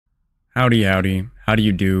Howdy, howdy. How do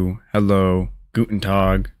you do? Hello, guten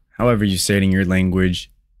tag, however you say it in your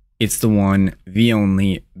language. It's the one, the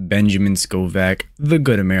only, Benjamin Scovach, the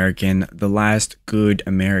good American, the last good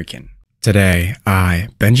American. Today, I,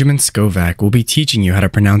 Benjamin Scovach, will be teaching you how to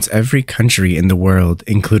pronounce every country in the world,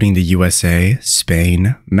 including the USA,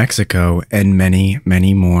 Spain, Mexico, and many,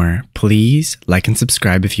 many more. Please like and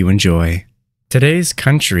subscribe if you enjoy. Today's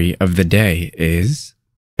country of the day is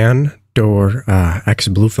Andorra x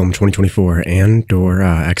Bluefilm 2024.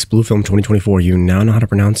 Andorra x Bluefilm 2024. You now know how to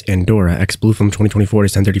pronounce Andorra x Bluefilm 2024.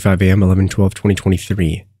 It's 10:35 a.m.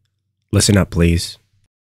 11/12/2023. Listen up, please.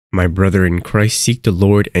 My brother in Christ, seek the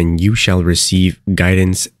Lord, and you shall receive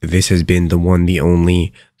guidance. This has been the one, the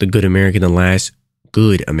only, the good American, the last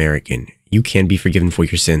good American. You can be forgiven for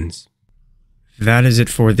your sins. That is it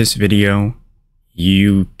for this video.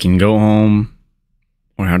 You can go home.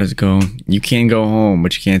 Or how does it go? You can go home,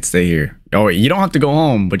 but you can't stay here. Oh, wait, you don't have to go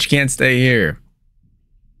home, but you can't stay here.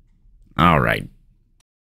 All right.